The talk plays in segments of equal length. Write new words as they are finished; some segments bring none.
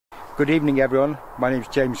Good evening everyone, my name is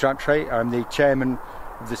James Rattray. I'm the chairman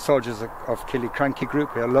of the Soldiers of Killiecrankie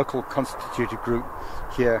Group. We're a local constituted group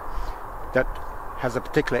here that has a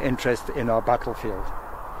particular interest in our battlefield.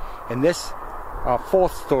 In this, our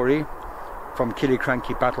fourth story from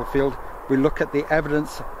Killiecrankie Battlefield, we look at the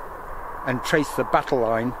evidence and trace the battle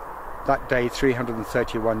line that day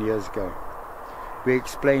 331 years ago. We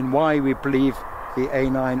explain why we believe the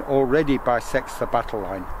A9 already bisects the battle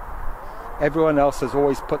line. Everyone else has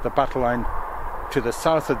always put the battle line to the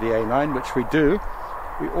south of the A9, which we do.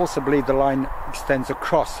 We also believe the line extends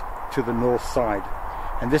across to the north side.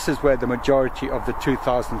 And this is where the majority of the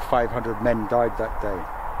 2,500 men died that day.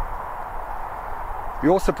 We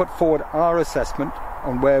also put forward our assessment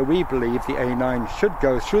on where we believe the A9 should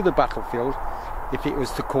go through the battlefield if it was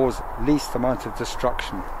to cause least amount of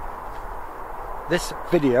destruction. This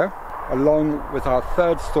video, along with our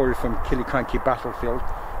third story from Killiecrankie Battlefield,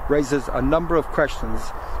 raises a number of questions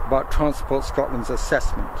about Transport Scotland's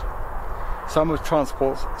assessment. Some of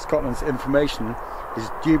Transport Scotland's information is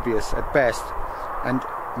dubious at best and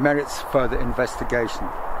merits further investigation.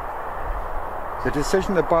 The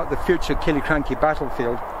decision about the future Killiecrankie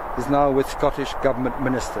battlefield is now with Scottish Government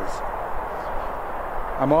ministers.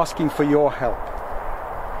 I'm asking for your help.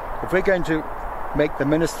 If we're going to make the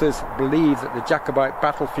ministers believe that the Jacobite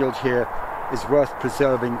battlefield here is worth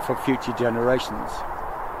preserving for future generations.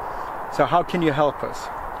 So how can you help us?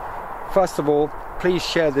 First of all, please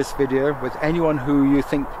share this video with anyone who you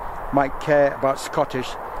think might care about Scottish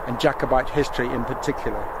and Jacobite history in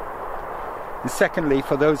particular. And secondly,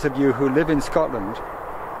 for those of you who live in Scotland,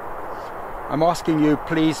 I'm asking you,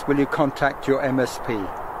 please will you contact your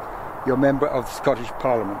MSP, your member of the Scottish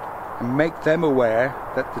Parliament, and make them aware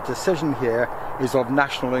that the decision here is of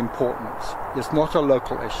national importance. It's not a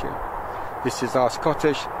local issue. This is our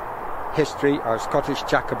Scottish history, our Scottish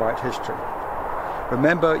Jacobite history.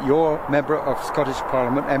 Remember, your member of Scottish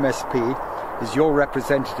Parliament, MSP, is your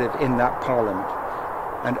representative in that Parliament,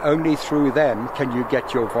 and only through them can you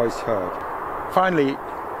get your voice heard. Finally,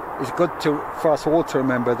 it's good for us all to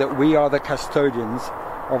remember that we are the custodians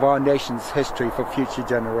of our nation's history for future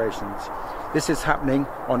generations. This is happening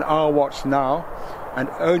on our watch now, and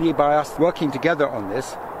only by us working together on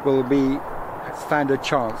this will we stand a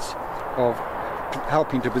chance of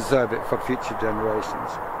helping to preserve it for future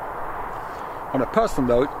generations. On a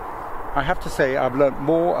personal note, I have to say I've learnt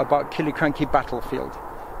more about Killiecrankie Battlefield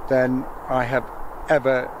than I have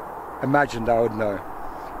ever imagined I would know,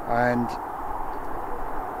 and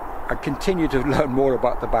I continue to learn more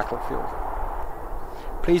about the battlefield.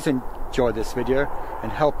 Please enjoy this video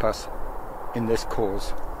and help us in this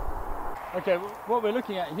cause. Okay, what we're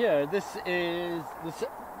looking at here,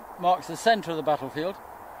 marks the centre of the battlefield.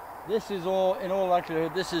 This is in all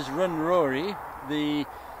likelihood, this is Run Rory, the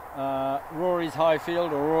Rory's high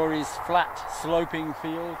field or Rory's flat sloping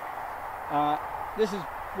field. This is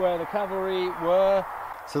where the cavalry were.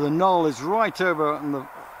 So the knoll is right over on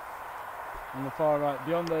the far right,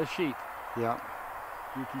 beyond the sheep. Yeah.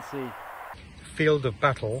 You can see. The field of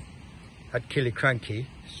battle at Killiecrankie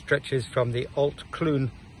stretches from the Alt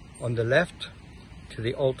Clun on the left to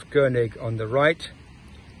the Alt Gurnig on the right.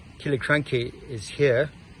 Killiecrankie is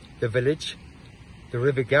here, the village. The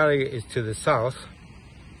River Garry is to the south.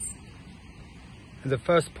 And the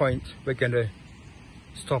first point we're going to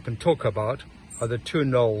stop and talk about are the two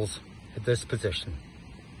knolls at this position.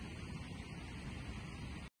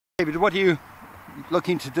 David, what are you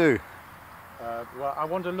looking to do? Well, I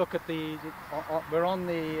want to look at we're on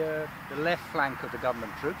the left flank of the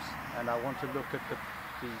government troops, and I want to look at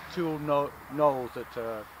the two knolls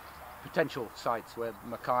at potential sites where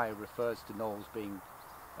McKay refers to knolls being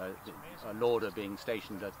an order being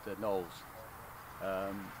stationed at the knolls.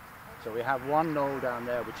 So we have one knoll down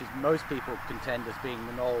there, which is most people contend as being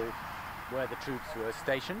the knoll where the troops were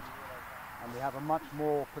stationed, and we have a much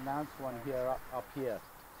more pronounced one here up here.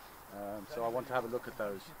 So I want to have a look at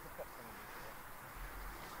those.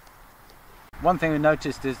 One thing we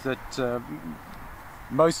noticed is that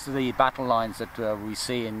most of the battle lines that we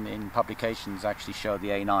see in publications actually show the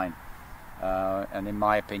A9, and in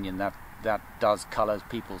my opinion that does colour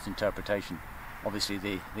people's interpretation. Obviously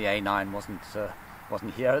the A9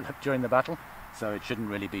 wasn't here during the battle, so it shouldn't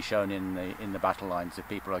really be shown in the battle lines if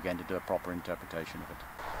people are going to do a proper interpretation of it.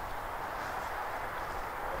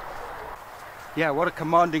 Yeah, what a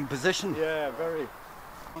commanding position. Yeah, very.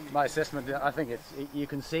 My assessment, I think you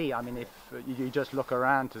can see, I mean, if you just look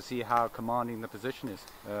around to see how commanding the position is.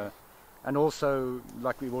 And also,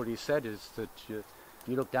 like we've already said, is that you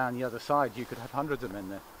look down the other side, you could have hundreds of men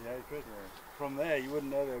there. Yeah, you could. Yeah. From there, you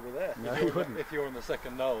wouldn't know they were there. No, you wouldn't. If you're on the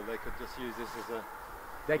second knoll, they could just use this as a...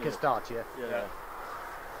 They could start, yeah. Yeah.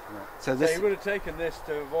 So He would have taken this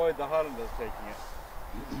to avoid the Highlanders taking it.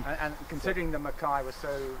 And considering the McKay was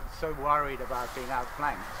so worried about being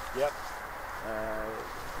outflanked, Yep.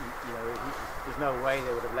 there's no way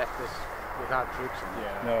they would have left this without troops in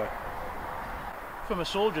there. Yeah. No. From a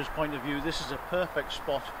soldier's point of view, this is a perfect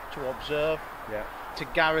spot to observe, Yeah. to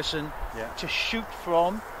garrison, Yeah. to shoot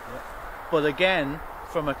from. Yeah. But again,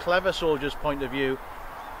 from a clever soldier's point of view,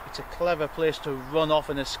 it's a clever place to run off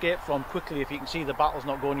and escape from quickly if you can see the battle's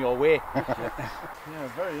not going your way. Yeah,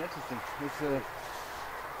 very interesting. It's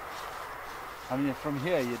I mean, from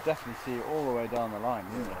here you definitely see it all the way down the line,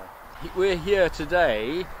 isn't it? We're here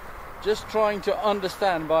today just trying to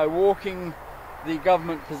understand by walking the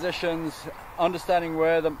government positions, understanding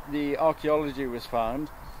where the archaeology was found,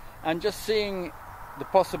 and just seeing the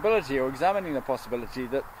possibility or examining the possibility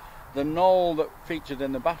that the knoll that featured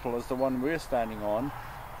in the battle is the one we're standing on,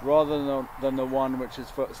 rather than the one which is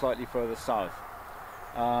slightly further south.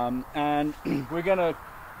 And we're going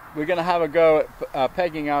to have a go at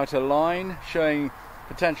pegging out a line showing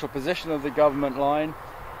potential position of the government line.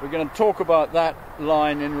 We're going to talk about that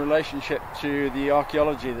line in relationship to the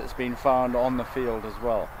archaeology that's been found on the field as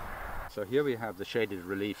well. So here we have the shaded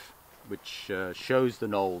relief which shows the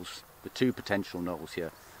knolls, the two potential knolls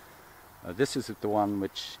here. This is the one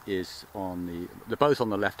which is on they're both on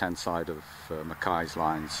the left-hand side of McKay's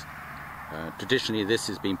lines. Traditionally this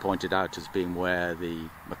has been pointed out as being where the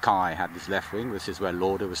McKay had his left wing. This is where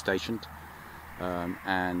Lauder was stationed,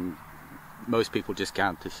 and most people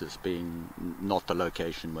discount this as being not the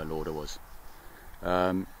location where Lauder was.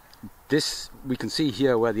 This we can see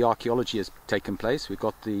here where the archaeology has taken place. We've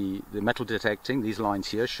got the metal detecting. These lines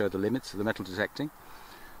here show the limits of the metal detecting.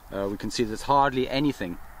 We can see there's hardly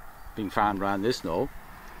anything being found around this knoll.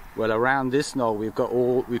 Well, around this knoll we've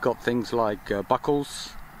got things like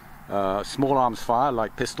buckles, small arms fire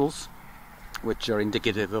like pistols, which are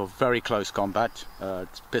indicative of very close combat.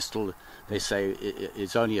 Pistol, they say,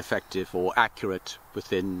 is only effective or accurate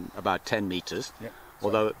within about 10 meters. Yep.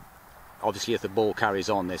 Although, obviously, if the ball carries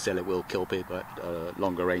on, they say it will kill people at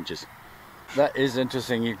longer ranges. That is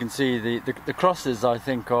interesting. You can see the crosses, I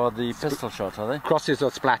think, are the pistol shot, are they? Crosses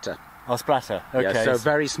are splatter. Oh, splatter. Okay. Yeah, so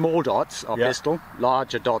very small dots are pistol,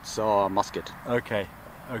 larger dots are musket. Okay.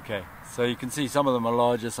 So you can see some of them are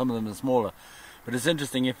larger, some of them are smaller. But it's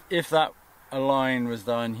interesting, if that a line was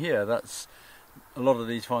down here, that's a lot of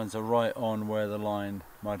these finds are right on where the line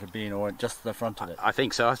might have been, or just the front of it. I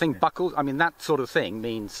think so. I think buckles, I mean, that sort of thing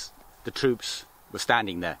means the troops were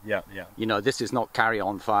standing there. Yeah. You know, this is not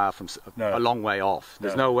carry-on fire from a long way off.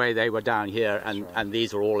 There's no way they were down here and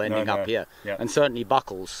these are all ending up here. Yeah. And certainly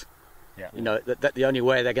buckles, you know, that the only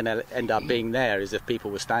way they're going to end up being there is if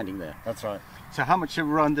people were standing there. That's right. So how much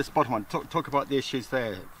are on this bottom one? Talk about the issues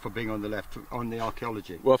there for being on the left, on the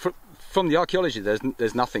archaeology. Well, from the archaeology,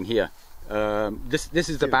 there's nothing here. This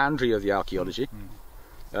is the boundary of the archaeology.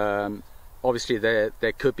 Obviously,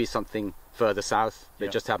 there could be something further south. They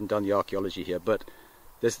just haven't done the archaeology here. But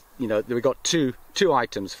there's, you know, we've got two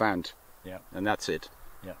items found, and that's it.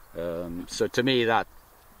 So to me, that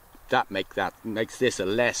makes this a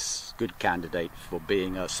less good candidate for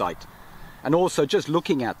being a site. And also, just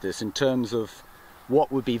looking at this in terms of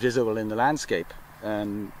what would be visible in the landscape,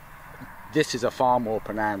 this is a far more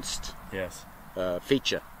pronounced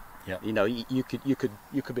feature. Yeah. You know, you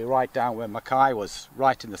could be right down where McKay was,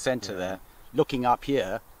 right in the centre there, looking up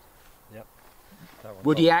here. Yep.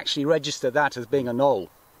 Would he actually register that as being a knoll?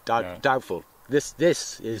 Doubtful. This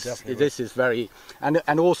is very,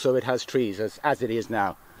 and also it has trees as it is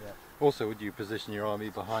now. Yeah. Also, would you position your army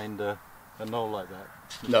behind a knoll like that?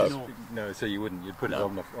 No, so you wouldn't. You'd put it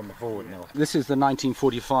on the forward knoll. This is the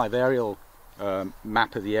 1945 aerial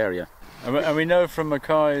map of the area. And we know from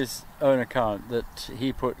McKay's own account that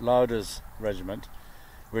he put Lauder's regiment,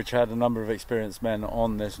 which had a number of experienced men,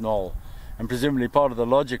 on this knoll, and presumably part of the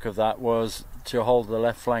logic of that was to hold the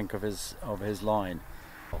left flank of his line.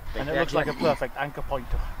 And it looks like a perfect anchor point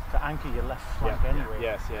to anchor your left flank anyway.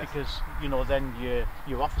 Yes. Because, you know, then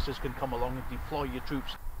your officers can come along and deploy your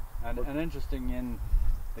troops. And interesting, in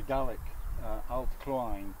the Gaelic, Alt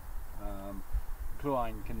Cloyne,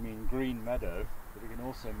 Cloyne can mean green meadow, but it can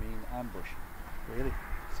also mean ambush. Really?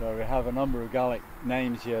 So we have a number of Gaelic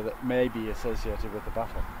names here that may be associated with the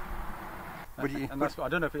battle. And that's, I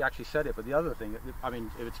don't know if he actually said it, but the other thing, I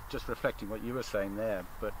mean, it's just reflecting what you were saying there,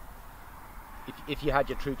 but if you had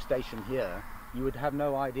your troops stationed here, you would have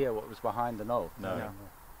no idea what was behind the knoll. No.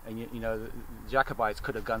 And you know, the Jacobites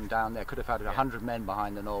could have gone down there, could have had 100 men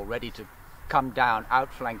behind the knoll ready to come down,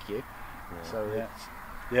 outflank you. Yeah. So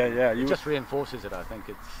Yeah. It just reinforces it, I think.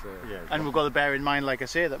 And we've got to bear in mind, like I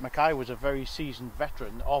say, that McKay was a very seasoned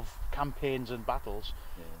veteran of campaigns and battles,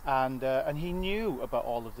 and he knew about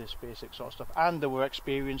all of this basic sort of stuff. And there were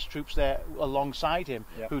experienced troops there alongside him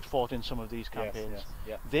who'd fought in some of these campaigns.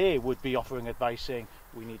 They would be offering advice, saying,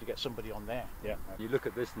 "We need to get somebody on there." Yeah. You look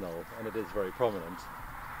at this knoll, and it is very prominent,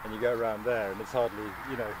 and you go around there, and it's hardly,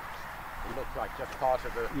 you know. It looks like just part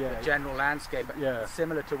of the general landscape,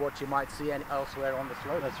 similar to what you might see elsewhere on the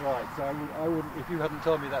slope. That's right. So I wouldn't, if you hadn't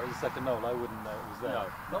told me that was the second knoll, I wouldn't know it was there. No,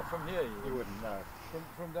 not from here. You wouldn't know.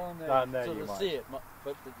 From down there. Down there, sort you of might see it,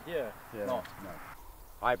 but here, not. No.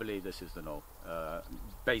 I believe this is the knoll,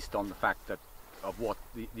 based on the fact that of what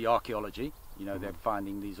the archaeology. You know, they're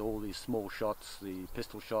finding all these small shots, the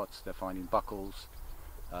pistol shots. They're finding buckles,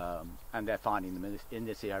 and they're finding them in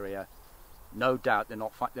this area. No doubt they're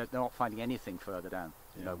not finding anything further down.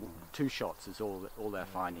 You know, 2 shots is all they're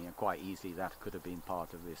finding, and quite easily that could have been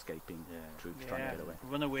part of the escaping troops trying to get away.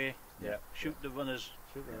 Run away. Shoot the runners.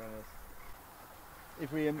 Shoot the runners.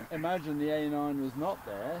 If we imagine the A9 was not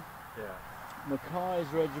there,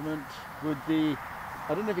 McKay's regiment would be.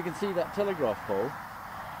 I don't know if you can see that telegraph pole.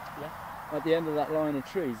 Yeah. At the end of that line of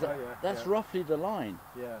trees. That's roughly the line.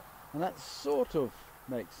 Yeah. And that sort of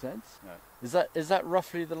makes sense. No. Is that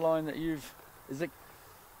roughly the line that you've? Is that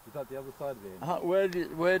the other side of the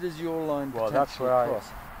where does your line potentially that's where cross?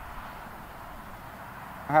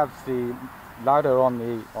 I have the louder on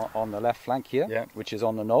the left flank here, which is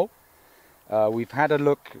on the knoll. We've had a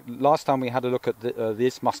look. Last time we had a look at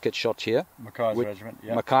this musket shot here. McKay's regiment.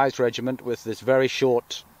 Yeah. McKay's regiment with this very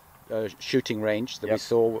short shooting range that we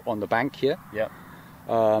saw on the bank here. Yeah.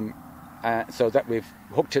 So that we've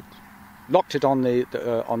locked it on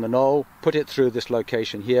the knoll, put it through this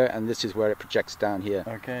location here, and this is where it projects down here.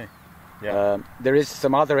 Okay. Yeah. There is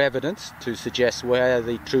some other evidence to suggest where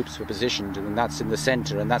the troops were positioned, and that's in the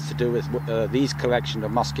centre, and that's to do with these collection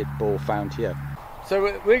of musket ball found here.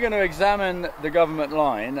 So we're going to examine the government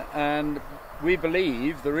line, and we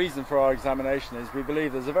believe, the reason for our examination is we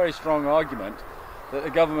believe there's a very strong argument that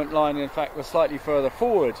the government line in fact was slightly further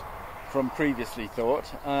forward from previously thought,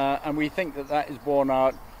 and we think that is borne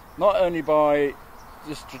out not only by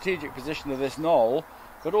the strategic position of this knoll,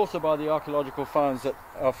 but also by the archaeological finds that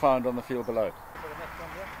are found on the field below.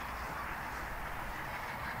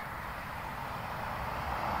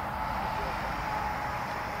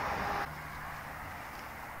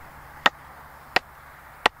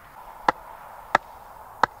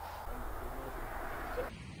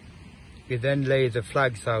 We then lay the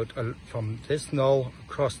flags out from this knoll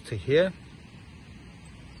across to here.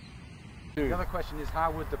 The other question is,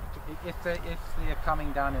 how would if they're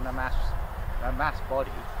coming down in a mass body,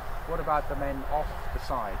 what about the men off the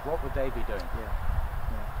side? What would they be doing?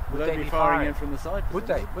 Would they be firing in from the side? Would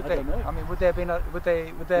they? I don't know. I mean, would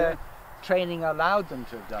their training allowed them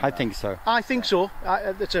to have done that? I think so. I think so.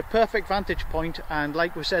 It's a perfect vantage point, and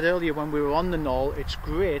like we said earlier when we were on the knoll, it's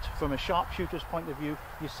great from a sharpshooter's point of view.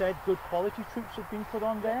 You said good quality troops have been put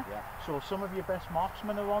on there, so some of your best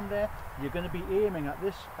marksmen are on there. You're going to be aiming at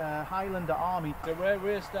this Highlander army. So where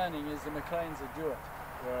we're standing is the McLeans of Jewett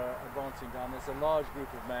were advancing down. There's a large group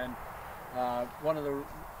of men, one of the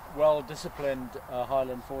well-disciplined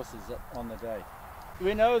Highland forces on the day.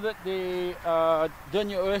 We know that the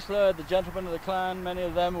Dunja Ursula, the gentlemen of the clan, many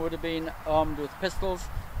of them would have been armed with pistols,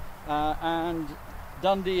 and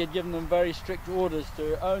Dundee had given them very strict orders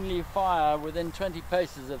to only fire within 20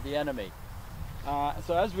 paces of the enemy.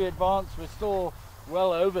 So as we advance, we're still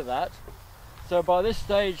well over that. So by this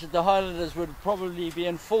stage, the Highlanders would probably be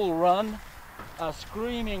in full run,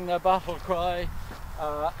 screaming their battle cry,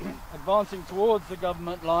 advancing towards the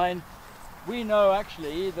government line. We know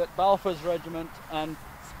actually that Balfour's regiment and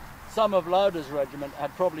some of Lauder's regiment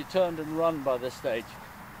had probably turned and run by this stage.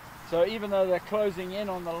 So even though they're closing in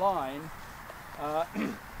on the line,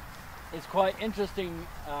 it's quite interesting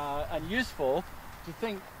and useful to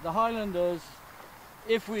think the Highlanders,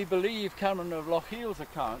 if we believe Cameron of Lochiel's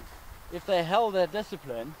account, if they held their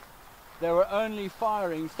discipline, they were only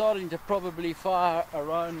starting to probably fire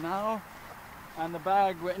around now, and the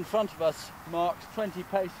bag in front of us marks 20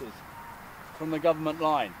 paces from the government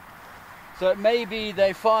line. So it may be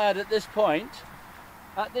they fired at this point.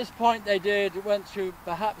 At this point they went through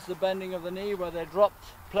perhaps the bending of the knee where they dropped,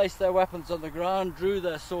 placed their weapons on the ground, drew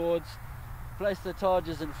their swords, placed their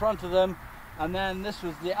charges in front of them, and then this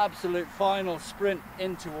was the absolute final sprint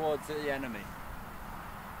in towards the enemy.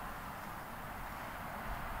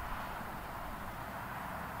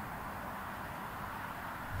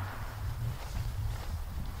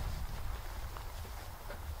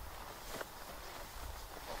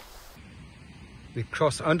 We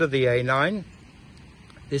cross under the A9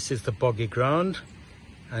 This is the boggy ground,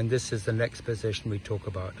 and this is the next position we talk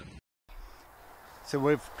about. So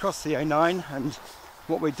we've crossed the A9, and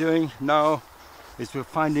what we're doing now is we're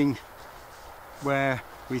finding where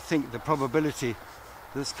we think the probability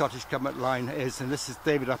the Scottish Government line is, and this is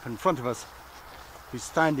David up in front of us, who's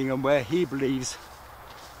standing on where he believes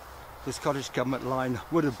the Scottish Government line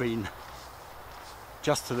would have been,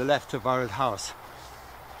 just to the left of our house.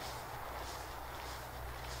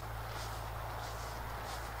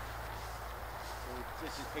 So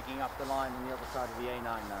this is picking up the line on the other side of the A9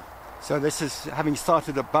 now. So this is having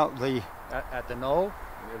started about the... At the knoll,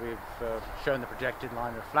 we've shown the projected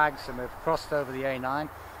line of flags, and we've crossed over the A9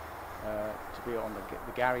 to be on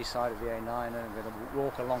the Gary side of the A9, and we're going to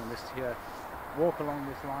walk along this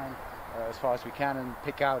line as far as we can and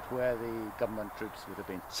pick out where the government troops would have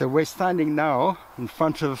been. So we're standing now in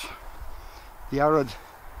front of the Arad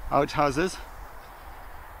outhouses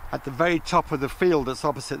at the very top of the field that's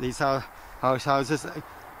opposite these outhouses,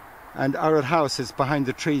 and Arad House is behind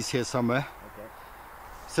the trees here somewhere. Okay.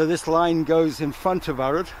 So this line goes in front of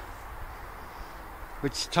Arad,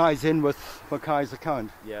 which ties in with McKay's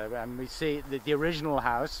account. Yeah, and we see the original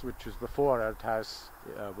house, which was before Arad House,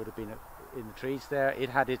 would have been in the trees there. It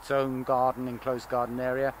had its own garden, enclosed garden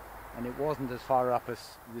area, and it wasn't as far up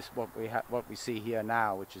as this what we see here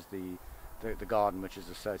now, which is the garden which is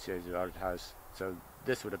associated with Arad House. So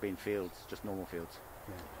this would have been fields, just normal fields.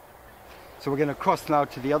 Yeah. So we're going to cross now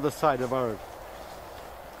to the other side of Arad.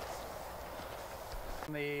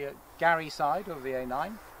 On the Gary side of the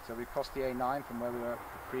A9, so we crossed the A9 from where we were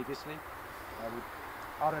previously.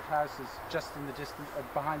 Arad House is just in the distance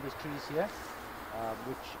behind these trees here,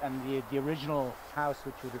 and the original house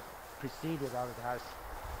which would have preceded Arad House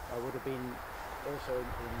would have been also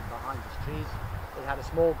in behind these trees. It had a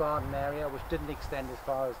small garden area which didn't extend as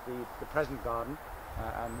far as the present garden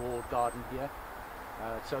and walled garden here.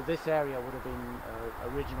 So this area would have been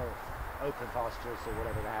original open pastures or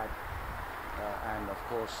whatever they had, and of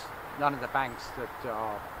course none of the banks that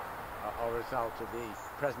are a result of the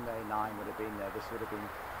present A9 would have been there. This would have been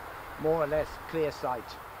more or less clear sight,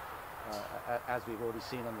 as we've already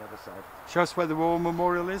seen on the other side. Show us where the war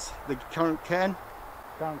memorial is, the current cairn.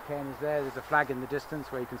 Current cairn is there. There's a flag in the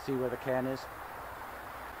distance where you can see where the cairn is.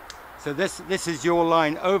 So this is your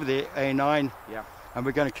line over the A9. Yeah. And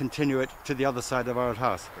we're going to continue it to the other side of our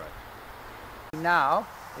house. Right. Now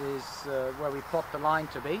is where we plot the line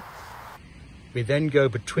to be. We then go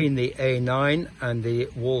between the A9 and the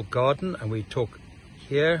walled garden, and we talk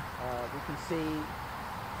here. We can see,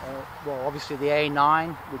 well, obviously the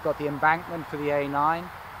A9. We've got the embankment for the A9.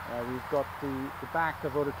 We've got the back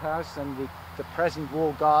of Arad House and the present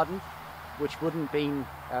walled garden, which wouldn't have been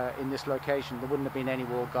in this location. There wouldn't have been any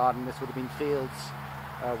walled garden. This would have been fields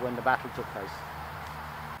when the battle took place.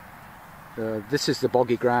 This is the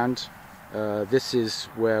boggy ground. This is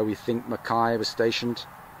where we think McKay was stationed.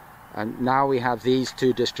 And now we have these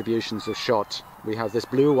two distributions of shot. We have this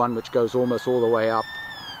blue one which goes almost all the way up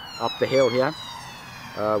the hill here.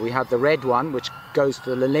 We have the red one which goes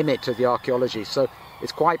to the limit of the archaeology. So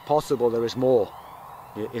it's quite possible there is more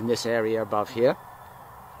in this area above here.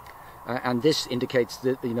 And this indicates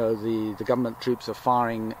that the government troops are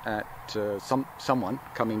firing at someone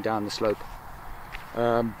coming down the slope.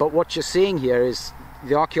 But what you're seeing here is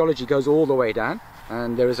the archaeology goes all the way down,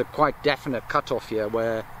 and there is a quite definite cut-off here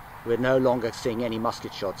where we're no longer seeing any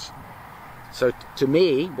musket shots. So to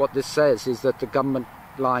me, what this says is that the government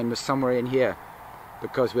line was somewhere in here,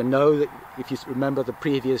 because we know that, if you remember the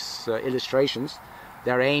previous illustrations,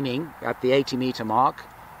 they're aiming at the 80-metre mark.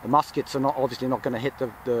 The muskets are obviously not going to hit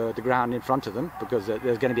the ground in front of them, because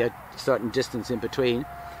there's going to be a certain distance in between,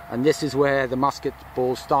 and this is where the musket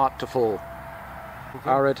balls start to fall.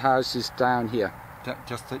 Arad House is down here.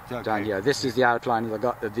 Down here. This is the outline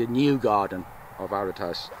of the new garden of Arad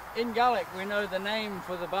House. In Gaelic, we know the name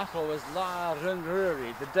for the battle was La Run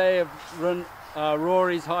Ruri, the day of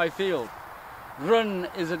Rory's high field. Run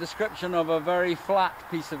is a description of a very flat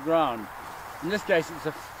piece of ground. In this case, it's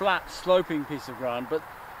a flat, sloping piece of ground, but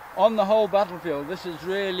on the whole battlefield, this is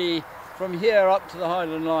really, from here up to the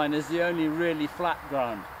Highland line, is the only really flat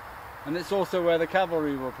ground. And it's also where the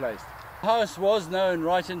cavalry were placed. The house was known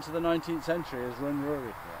right into the 19th century as Run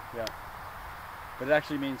Ruri. Yeah. But it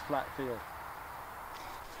actually means flat field.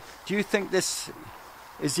 Do you think this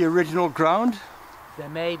is the original ground? There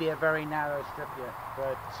may be a very narrow strip here,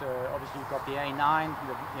 but obviously you've got the A9,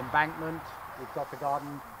 the embankment, we've got the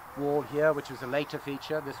garden wall here, which was a later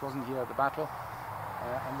feature. This wasn't here at the battle.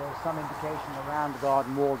 And there's some indication around the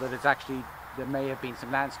garden wall that it's actually, there may have been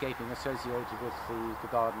some landscaping associated with the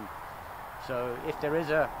garden So if there is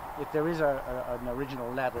an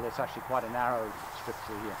original level, it's actually quite a narrow strip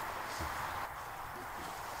through here.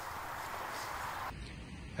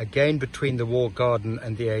 Again, between the walled garden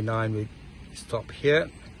and the A9, we stop here.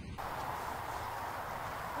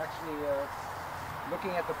 Actually,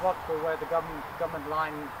 looking at the plot for where the government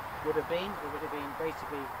line would have been, it would have been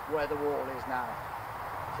basically where the wall is now.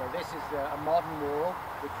 So this is a modern wall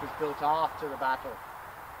which was built after the battle.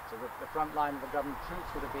 So the front line of the government troops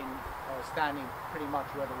would have been standing pretty much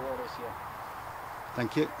where the wall is here.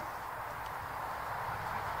 Thank you.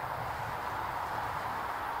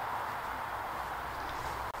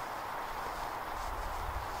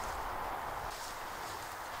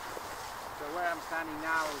 So where I'm standing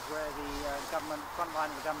now is where the front line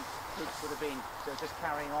of the government troops would have been. So just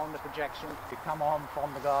carrying on the projection. We come on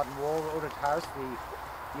from the garden wall, Wooded House, the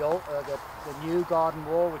new garden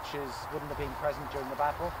wall, which wouldn't have been present during the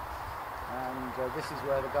battle. And this is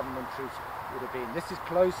where the government troops would have been. This is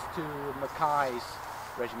close to McKay's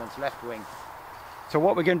regiment's left wing. So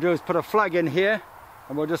what we're going to do is put a flag in here,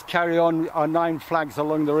 and we'll just carry on our 9 flags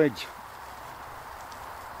along the ridge.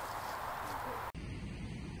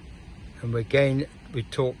 And again, we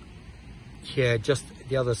talk here just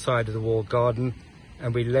the other side of the walled garden,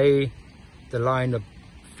 and we lay the line of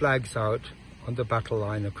flags out on the battle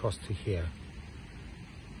line across to here.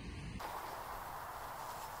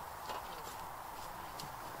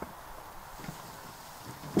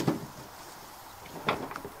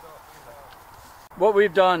 What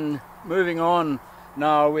we've done, moving on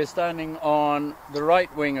now, we're standing on the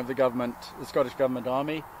right wing of the government, the Scottish Government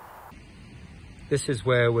Army. This is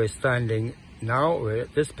where we're standing now. We're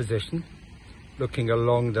at this position, looking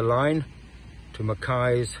along the line to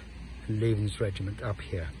McKay's and Leven's regiment up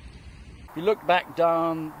here. If you look back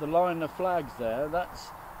down the line of flags there, that's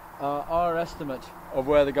our estimate of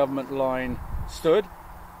where the government line stood.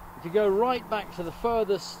 If you go right back to the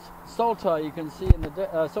furthest saltire you can see in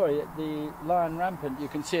the Lion Rampant you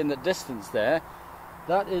can see in the distance there,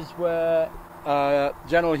 that is where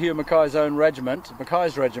General Hugh Mackay's own regiment,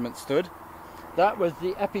 Mackay's regiment, stood. That was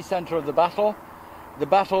the epicenter of the battle. The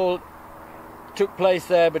battle took place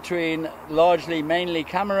there between mainly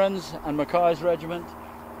Camerons and Mackay's regiment.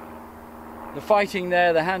 The fighting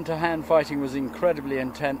there, the hand-to-hand fighting, was incredibly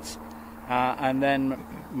intense, and then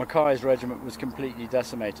Mackay's regiment was completely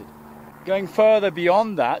decimated. Going further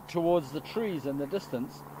beyond that, towards the trees in the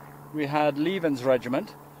distance, we had Leven's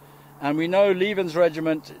regiment, and we know Leven's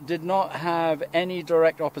regiment did not have any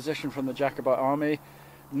direct opposition from the Jacobite army.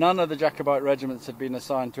 None of the Jacobite regiments had been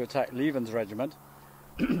assigned to attack Leven's regiment.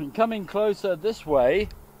 Coming closer this way,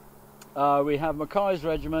 we have Mackay's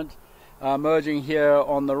regiment merging here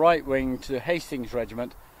on the right wing to Hastings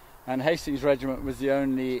regiment, and Hastings regiment was the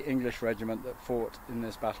only English regiment that fought in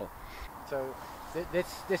this battle. So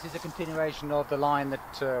this is a continuation of the line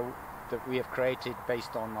that we have created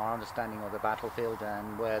based on our understanding of the battlefield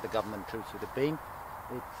and where the government troops would have been.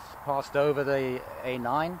 It's passed over the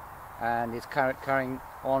A9 and it's carrying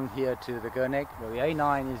on here to the Gurnig. Well, the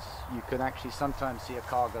A9 is, you can actually sometimes see a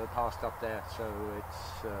cargo passed up there, so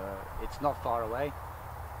it's not far away.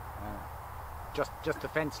 Just the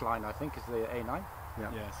fence line, I think, is the A9. Yeah.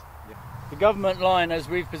 Yes. Yeah. The government line, as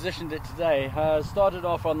we've positioned it today, has started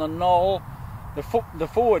off on the knoll, the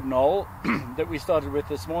forward knoll that we started with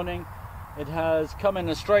this morning. It has come in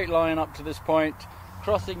a straight line up to this point,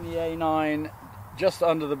 crossing the A9 just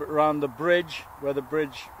around the bridge, where the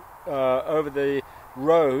bridge over the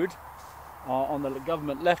road on the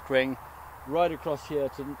government left wing, right across here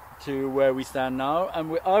to where we stand now.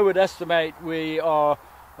 And I would estimate we are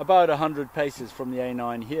about 100 paces from the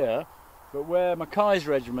A9 here, but where Mackay's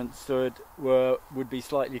regiment stood would be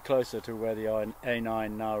slightly closer to where the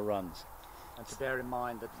A9 now runs. And to bear in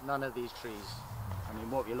mind that none of these trees, I mean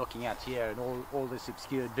what you're looking at here and all this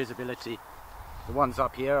obscured visibility, the ones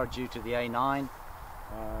up here are due to the A9,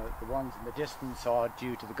 the ones in the distance are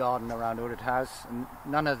due to the garden around Wooded House, and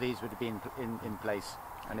none of these would have been in place,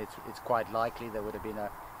 and it's quite likely there would have been a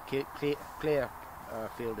clear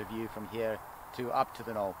field of view from here to up to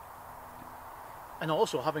the knoll. And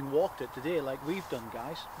also, having walked it today like we've done,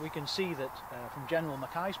 guys, we can see that from General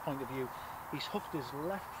Mackay's point of view, he's hooked his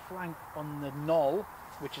left flank on the knoll,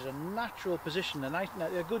 which is a natural position,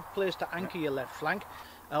 a good place to anchor your left flank,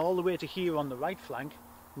 all the way to here on the right flank,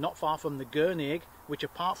 not far from the Gurnig, which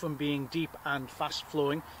apart from being deep and fast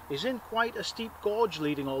flowing, is in quite a steep gorge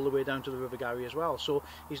leading all the way down to the River Garry as well. So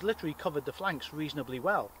he's literally covered the flanks reasonably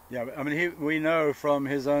well. Yeah, I mean, we know from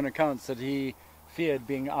his own accounts that he feared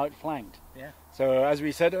being outflanked. Yeah. So as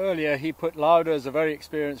we said earlier, he put Lauder's, a very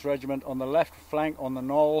experienced regiment, on the left flank on the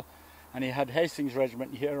knoll, and he had Hastings'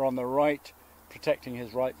 regiment here on the right protecting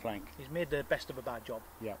his right flank. He's made the best of a bad job.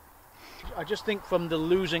 Yeah. I just think from the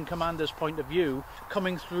losing commander's point of view,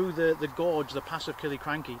 coming through the gorge, the pass of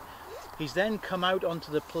Killiecrankie, he's then come out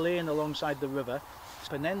onto the plain alongside the river,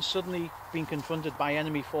 and then suddenly been confronted by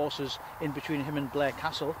enemy forces in between him and Blair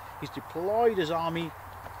Castle. He's deployed his army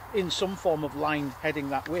in some form of line heading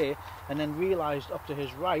that way, and then realised up to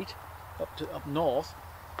his right, up north,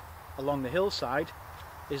 along the hillside,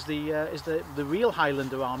 is the real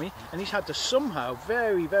Highlander army, and he's had to somehow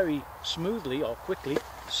very, very smoothly or quickly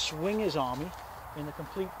swing his army in a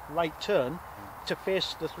complete right turn to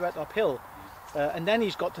face the threat uphill. And then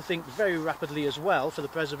he's got to think very rapidly as well, for the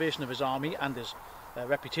preservation of his army and his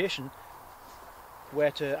reputation,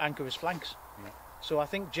 where to anchor his flanks. Yeah. So I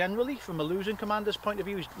think generally, from a losing commander's point of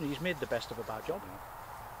view, he's made the best of a bad job.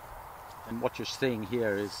 Yeah. And what you're seeing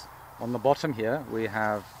here is, on the bottom here, we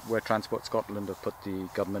have where Transport Scotland have put the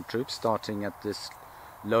government troops, starting at this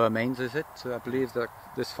Lower Mains, is it? I believe that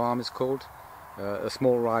this farm is called. A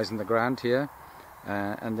small rise in the ground here,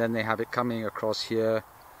 and then they have it coming across here,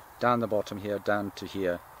 down the bottom here, down to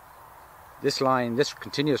here. This line, this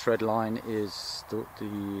continuous red line, is the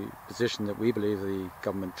position that we believe the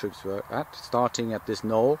government troops were at, starting at this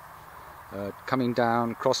knoll, coming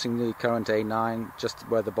down, crossing the current A9, just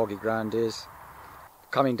where the boggy ground is,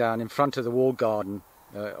 coming down in front of the walled garden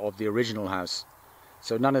of the original house.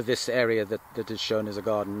 So none of this area that is shown as a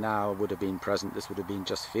garden now would have been present. This would have been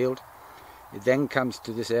just field. It then comes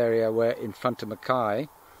to this area where, in front of McKay,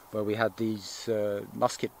 where we had these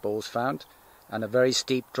musket balls found, and a very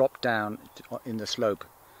steep drop down in the slope.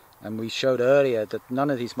 And we showed earlier that none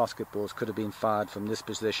of these musket balls could have been fired from this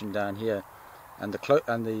position down here. And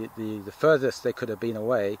the furthest they could have been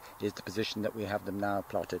away is the position that we have them now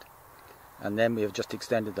plotted. And then we have just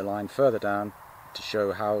extended the line further down to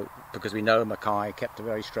show how, because we know McKay kept a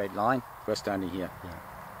very straight line. We're standing here. Yeah.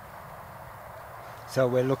 So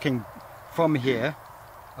we're looking from here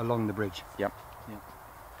along the bridge. Yep.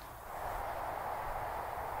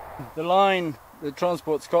 The line that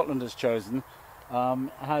Transport Scotland has chosen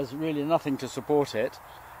has really nothing to support it.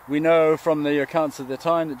 We know from the accounts of the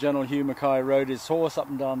time that General Hugh McKay rode his horse up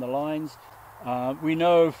and down the lines. We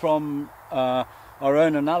know from our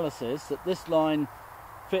own analysis that this line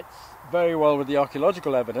fits very well with the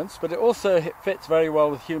archaeological evidence, but it also fits very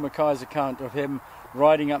well with Hugh McKay's account of him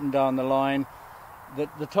riding up and down the line.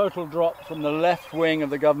 The total drop from the left wing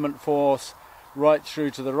of the government force right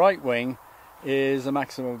through to the right wing is a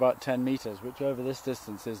maximum of about 10 metres, which over this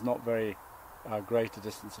distance is not very great a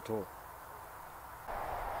distance at all.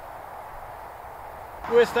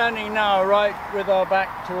 We're standing now right with our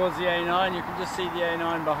back towards the A9. You can just see the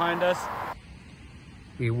A9 behind us.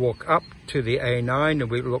 We walk up to the A9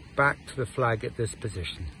 and we look back to the flag at this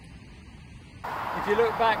position. If you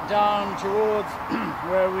look back down towards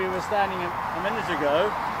where we were standing a minute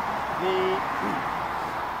ago,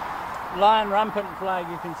 the Lion Rampant flag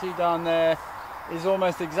you can see down there is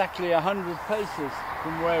almost exactly 100 paces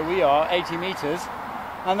from where we are, 80 metres.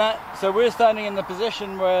 So we're standing in the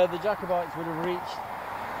position where the Jacobites would have reached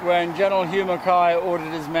when General Hugh McKay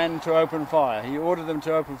ordered his men to open fire. He ordered them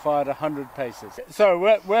to open fire at 100 paces. So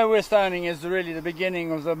where we're standing is really the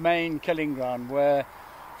beginning of the main killing ground, where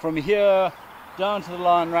from here down to the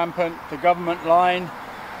Lion Rampant, the government line,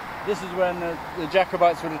 this is when the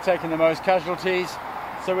Jacobites would have taken the most casualties.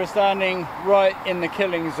 So we're standing right in the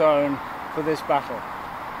killing zone for this battle.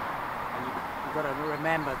 You've got to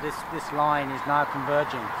remember this line is now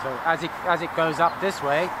converging. So as it goes up this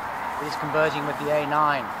way, it is converging with the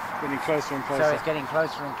A9. Getting closer and closer. So it's getting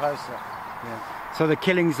closer and closer. Yeah. So the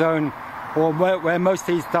killing zone, or where most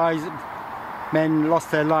of these men lost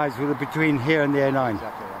their lives, was between here and the A9.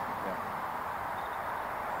 Exactly right.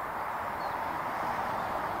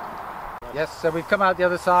 Yeah. Yes, so we've come out the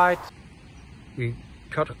other side. We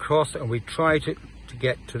cut across and we try to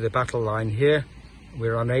get to the battle line here.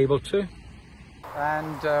 We're unable to.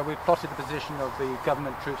 And we've plotted the position of the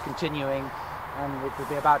government troops continuing, and it will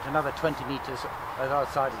be about another 20 metres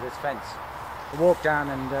outside of this fence. We'll walk down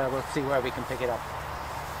and we'll see where we can pick it up.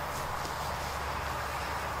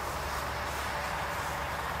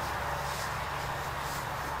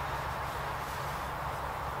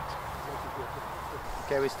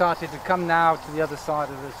 Okay, we started to come now to the other side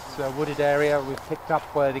of this wooded area. We've picked up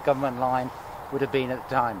where the government line would have been at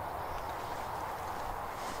the time.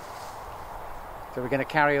 So we're going to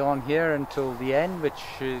carry on here until the end, which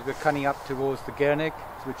we're coming up towards the Gurnig,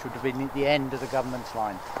 which would have been the end of the government's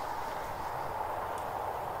line.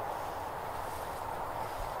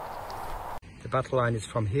 The battle line is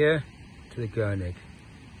from here to the Gurnig.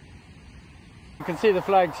 You can see the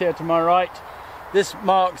flags here to my right. This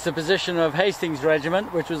marks the position of Hastings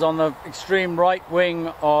Regiment, which was on the extreme right wing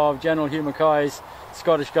of General Hugh McKay's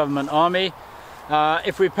Scottish Government Army.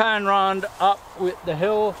 If we pan round up with the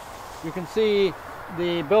hill, you can see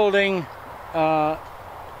the building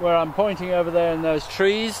where I'm pointing over there in those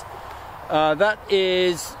trees. That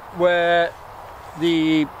is where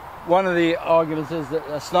one of the arguments is that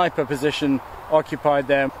a sniper position occupied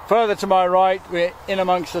there. Further to my right, we're in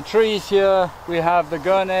amongst the trees here, we have the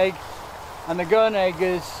Gurneg. And the Gurneg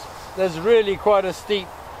there's really quite a steep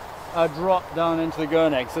drop down into the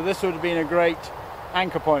Gurneg. So this would have been a great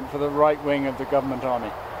anchor point for the right wing of the government army.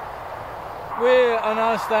 We are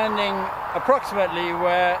now standing approximately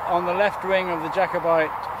on the left wing of the Jacobite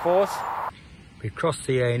force. We crossed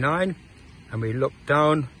the A9 and we look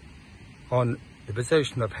down on the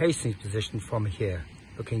position of Hastings' position from here,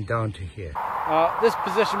 looking down to here. This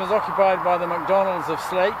position was occupied by the MacDonalds of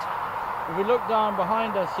Slate. If we look down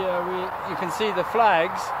behind us here, you can see the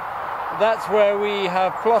flags. That's where we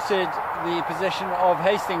have plotted the position of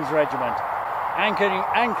Hastings Regiment,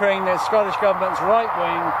 anchoring the Scottish Government's right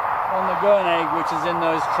wing on the Gurneg, which is in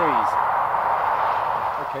those trees.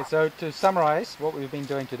 Okay, so to summarise, what we've been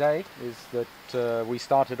doing today is that we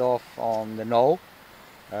started off on the knoll.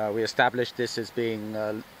 We established this as being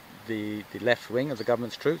the left wing of the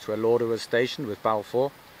government's troops, where Lauder was stationed with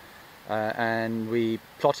Balfour. And we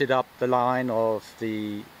plotted up the line of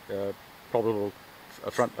the probable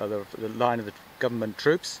the line of the government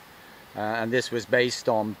troops, and this was based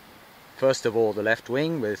on, first of all, the left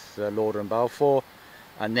wing with Lauder and Balfour,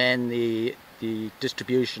 and then the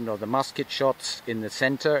distribution of the musket shots in the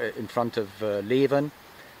centre in front of Leven,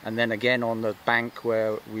 and then again on the bank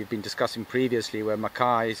where we've been discussing previously, where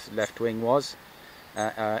Mackay's left wing was,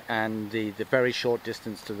 and the very short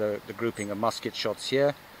distance to the grouping of musket shots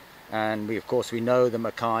here. And we, of course, we know that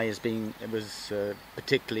Mackay was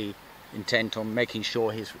particularly intent on making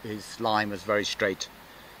sure his line was very straight.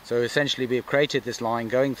 So essentially we've created this line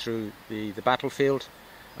going through the battlefield.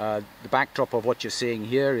 The backdrop of what you're seeing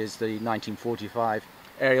here is the 1945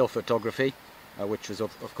 aerial photography, which was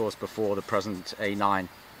of course before the present A9.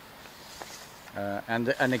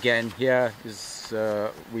 And again, here is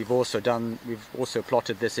we've also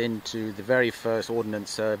plotted this into the very first Ordnance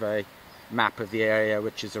Survey map of the area,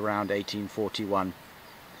 which is around 1841.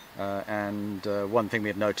 And one thing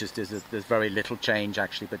we've noticed is that there's very little change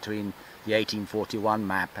actually between the 1841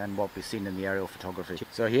 map and what we've seen in the aerial photography.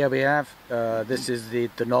 So here we have, this is the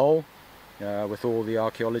knoll with all the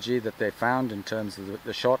archaeology that they found in terms of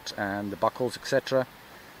the shot and the buckles, etc.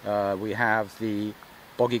 We have the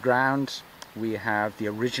boggy ground, we have the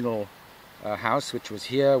original house which was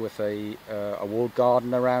here with a walled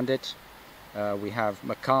garden around it. We have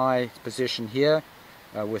Mackay's position here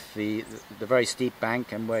with the very steep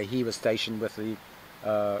bank, and where he was stationed with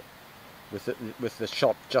the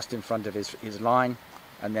shot just in front of his line,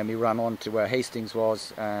 and then we run on to where Hastings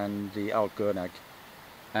was and the Alt Gurneg.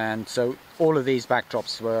 And so all of these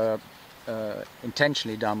backdrops were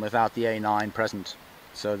intentionally done without the A9 present,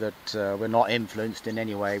 so that we're not influenced in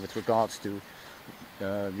any way with regards to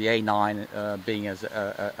the A9 being as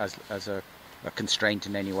a constraint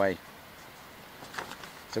in any way.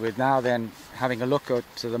 So we're now then having a look at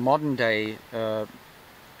the modern day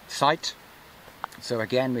site. So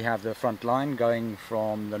again we have the front line going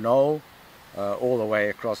from the knoll all the way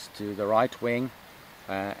across to the right wing,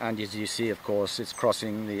 and as you see, of course, it's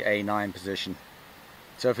crossing the A9 position.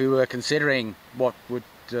 So if we were considering what would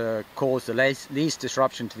cause the least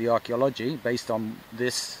disruption to the archaeology based on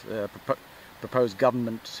this proposed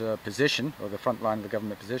government position, or the front line of the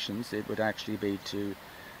government positions, it would actually be to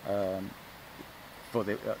for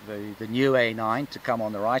the new A9 to come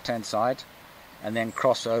on the right hand side and then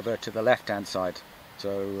cross over to the left hand side.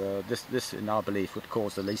 So this in our belief would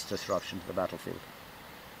cause the least disruption to the battlefield.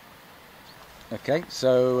 Okay,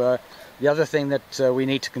 so the other thing that we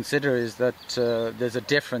need to consider is that there's a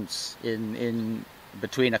difference in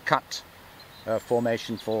between a cut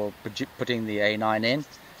formation for putting the A9 in,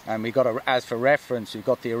 and we got as for reference, we've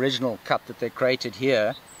got the original cut that they created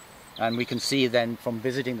here. And we can see then from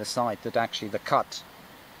visiting the site that actually the cut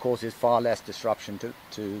causes far less disruption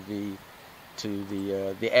to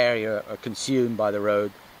the area consumed by the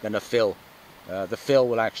road than a fill. The fill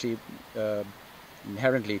will actually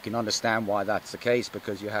inherently, you can understand why that's the case,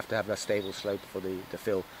 because you have to have a stable slope for the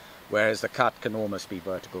fill, whereas the cut can almost be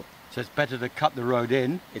vertical. So it's better to cut the road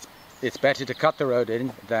in? It's better to cut the road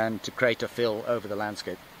in than to create a fill over the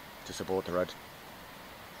landscape to support the road.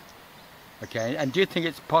 Okay, and do you think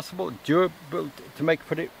it's possible, durable, to make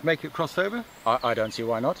it cross over? I don't see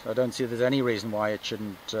why not. I don't see there's any reason why it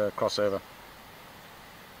shouldn't cross over.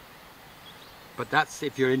 But that's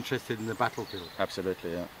if you're interested in the battlefield.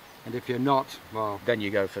 Absolutely, yeah. And if you're not, well... Then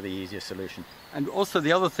you go for the easiest solution. And also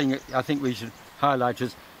the other thing I think we should highlight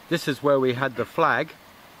is this is where we had the flag,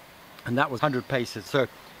 and that was 100 paces. So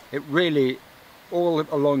it really, all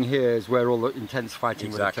along here is where all the intense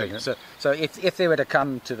fighting would have taken. So if they were to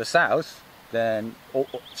come to the south, then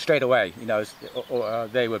straight away, you know,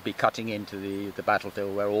 they would be cutting into the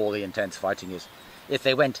battlefield where all the intense fighting is. If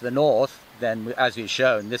they went to the north, then as we've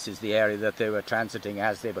shown, this is the area that they were transiting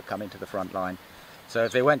as they were coming to the front line. So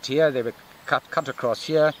if they went here, they would cut across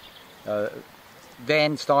here,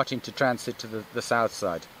 then starting to transit to the south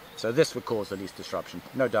side. So this would cause the least disruption,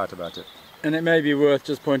 no doubt about it. And it may be worth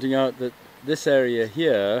just pointing out that this area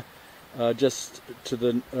here, just to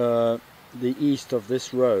the east of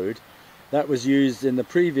this road, that was used in the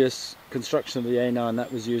previous construction of the A9,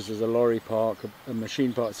 that was used as a lorry park, a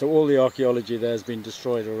machine park. So all the archaeology there has been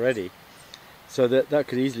destroyed already. So that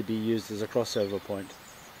could easily be used as a crossover point.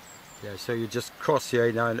 Yeah, so you just cross the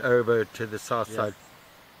A9 over to the south side.